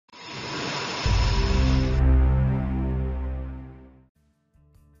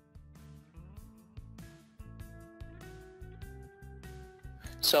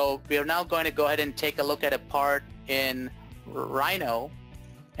So we are now going to go ahead and take a look at a part in Rhino,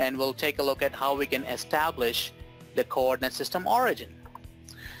 and we'll take a look at how we can establish the coordinate system origin.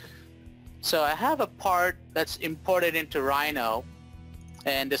 So I have a part that's imported into Rhino,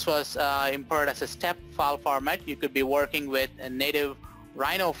 and this was imported as a step file format. You could be working with a native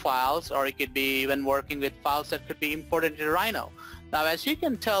Rhino files, or you could be even working with files that could be imported into Rhino. Now, as you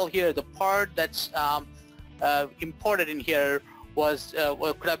can tell here, the part that's imported in here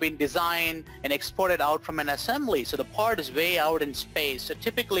could have been designed and exported out from an assembly. So the part is way out in space. So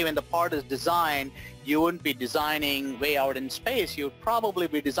typically when the part is designed, you wouldn't be designing way out in space. You would probably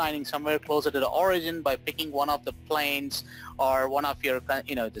be designing somewhere closer to the origin by picking one of the planes or one of your,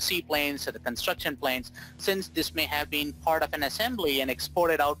 the seaplanes or the construction planes. Since this may have been part of an assembly and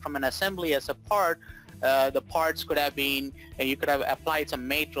exported out from an assembly as a part, the parts could have been, you could have applied some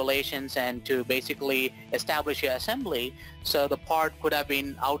mate relations and to basically establish your assembly. So the part could have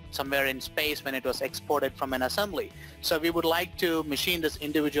been out somewhere in space when it was exported from an assembly. So we would like to machine this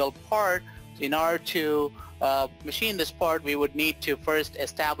individual part. In order to machine this part, we would need to first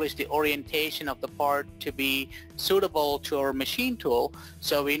establish the orientation of the part to be suitable to our machine tool.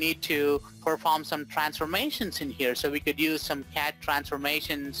 So we need to perform some transformations in here. So we could use some CAD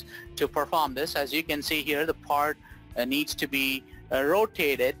transformations to perform this. As you can see here, the part needs to be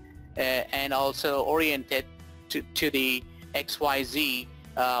rotated and also oriented to the XYZ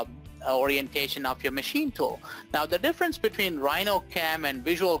orientation of your machine tool. Now, the difference between RhinoCAM and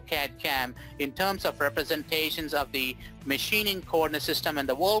Visual CAD/CAM in terms of representations of the machining coordinate system and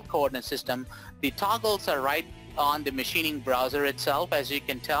the world coordinate system, the toggles are right on the machining browser itself, as you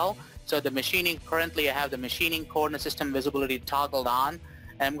can tell. So the machining, currently I have the machining coordinate system visibility toggled on.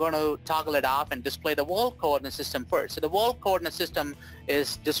 I'm going to toggle it off and display the world coordinate system first. So the world coordinate system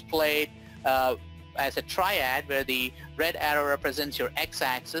is displayed as a triad, where the red arrow represents your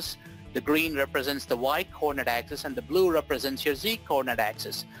x-axis, the green represents the y-coordinate axis, and the blue represents your z-coordinate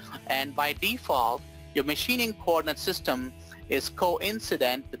axis. And by default, your machining coordinate system is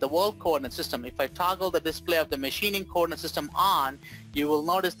coincident with the world coordinate system. If I toggle the display of the machining coordinate system on, you will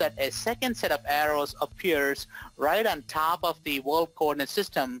notice that a second set of arrows appears right on top of the world coordinate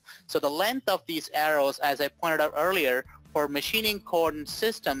system. So the length of these arrows, as I pointed out earlier, for machining coordinate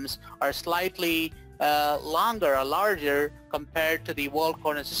systems are slightly longer or larger compared to the world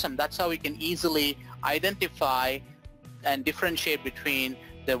coordinate system. That's how we can easily identify and differentiate between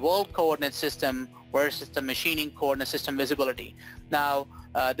the world coordinate system versus the machining coordinate system visibility. Now,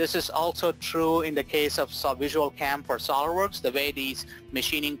 this is also true in the case of Visual CAM for SOLIDWORKS, the way these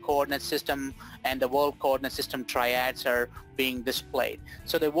machining coordinate system and the world coordinate system triads are being displayed.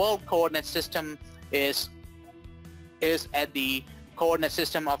 So the world coordinate system is at the coordinate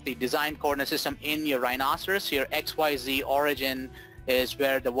system of the design coordinate system in your Rhinoceros. Your XYZ origin is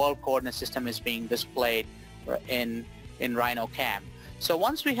where the world coordinate system is being displayed in RhinoCAM. So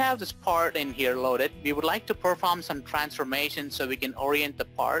once we have this part in here loaded, we would like to perform some transformation so we can orient the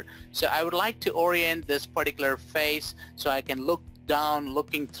part. So I would like to orient this particular face so I can look down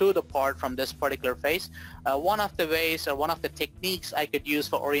looking through the part from this particular face. One of the ways, or one of the techniques I could use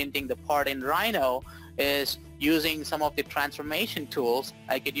for orienting the part in Rhino is using some of the transformation tools.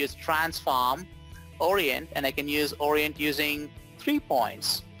 I could use transform, orient, and I can use orient using 3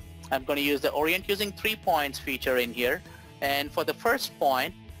 points. I'm going to use the orient using 3 points feature in here. And for the first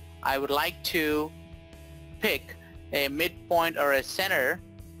point, I would like to pick a midpoint or a center.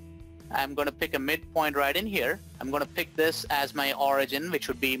 I'm going to pick a midpoint right in here. I'm going to pick this as my origin, which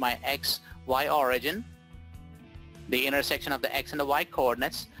would be my X, Y origin, the intersection of the X and the Y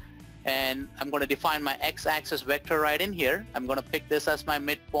coordinates. And I'm going to define my X-axis vector right in here. I'm going to pick this as my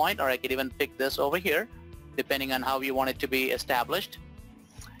midpoint, or I could even pick this over here, depending on how you want it to be established.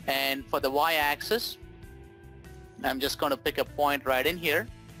 And for the Y-axis, I'm just going to pick a point right in here.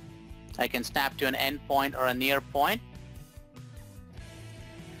 I can snap to an end point or a near point.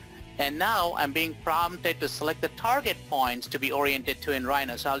 And now I'm being prompted to select the target points to be oriented to in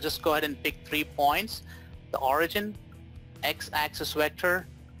Rhino. So I'll just go ahead and pick 3 points: the origin, X-axis vector,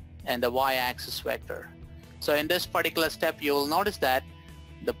 and the Y-axis vector. So in this particular step, you will notice that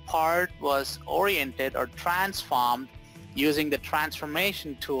the part was oriented or transformed using the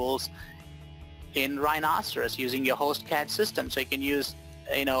transformation tools in Rhinoceros using your host CAD system. So you can use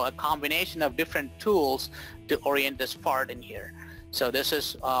a combination of different tools to orient this part in here. So this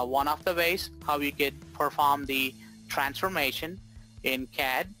is one of the ways how you could perform the transformation in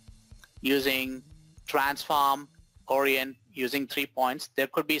CAD using transform, orient, using 3 points. There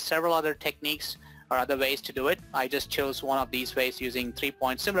could be several other techniques or other ways to do it. I just chose one of these ways using 3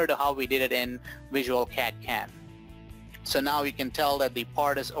 points, similar to how we did it in Visual CAD/CAM. So now we can tell that the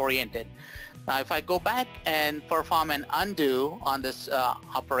part is oriented. Now if I go back and perform an undo on this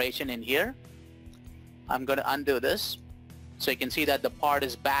operation in here, I'm going to undo this. So you can see that the part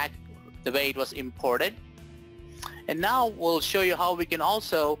is back the way it was imported. And now we'll show you how we can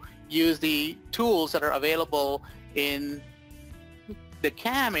also use the tools that are available in the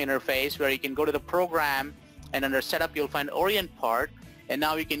CAM interface, where you can go to the program and under setup you'll find orient part, and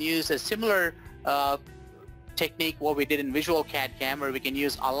now we can use a similar technique what we did in Visual CAD/CAM, where we can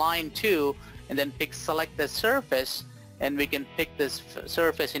use align to and then select the surface, and we can pick this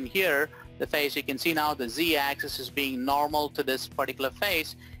surface in here, the face. You can see now the z-axis is being normal to this particular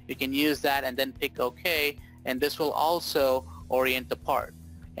face. You can use that and then pick OK, and this will also orient the part.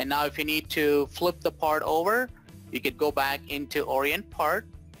 And now if you need to flip the part over, you could go back into orient part,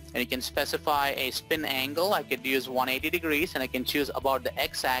 and you can specify a spin angle. I could use 180 degrees, and I can choose about the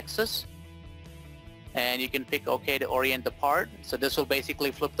x-axis, and you can pick OK to orient the part. So this will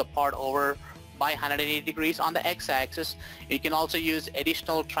basically flip the part over by 180 degrees on the x-axis. You can also use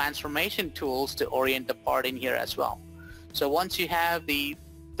additional transformation tools to orient the part in here as well. So once you have the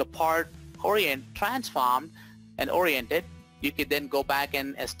part transformed and oriented, you could then go back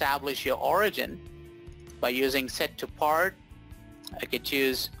and establish your origin by using set to part. I could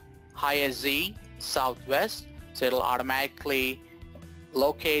choose highest Z, southwest, so it'll automatically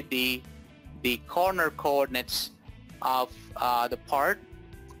locate the corner coordinates of the part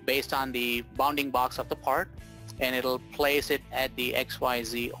based on the bounding box of the part, and it'll place it at the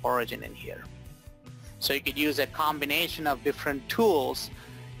XYZ origin in here. So you could use a combination of different tools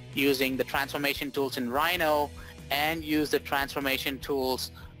using the transformation tools in Rhino, and use the transformation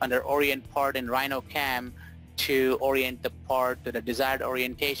tools under orient part in RhinoCAM to orient the part to the desired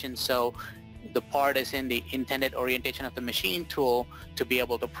orientation, so the part is in the intended orientation of the machine tool to be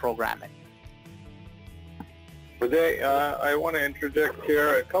able to program it. Today, I want to interject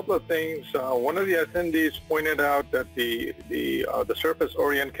here a couple of things. One of the attendees pointed out that the surface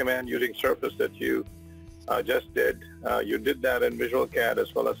orient command using surface that you just did, you did that in Visual CAD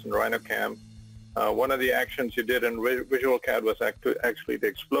as well as in RhinoCAM. One of the actions you did in Visual CAD was actually to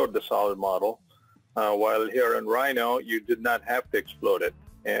explode the solid model, while here in Rhino you did not have to explode it.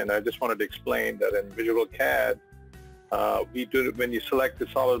 And I just wanted to explain that in Visual CAD, when you select the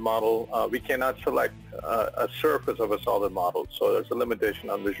solid model, we cannot select a surface of a solid model, so there's a limitation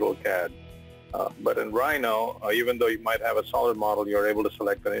on Visual CAD. But in Rhino, even though you might have a solid model, you're able to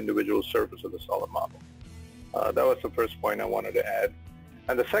select an individual surface of the solid model. That was the first point I wanted to add.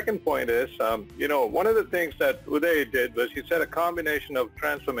 And the second point is, one of the things that Uday did was he said a combination of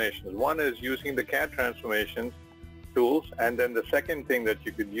transformations. One is using the CAD transformation tools, and then the second thing that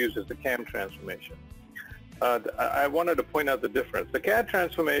you could use is the CAM transformation. I wanted to point out the difference. The CAD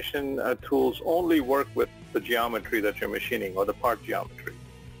transformation tools only work with the geometry that you're machining, or the part geometry,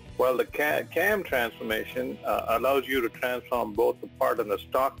 while the CAM transformation allows you to transform both the part and the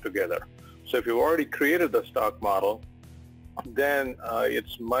stock together. So if you've already created the stock model, then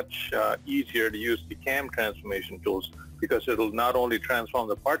it's much easier to use the CAM transformation tools, because it'll not only transform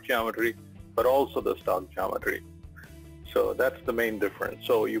the part geometry, but also the stock geometry. So that's the main difference.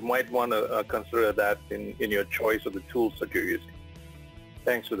 So you might want to consider that in your choice of the tools that you're using.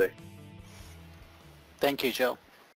 Thanks, Uday. Thank you, Joe.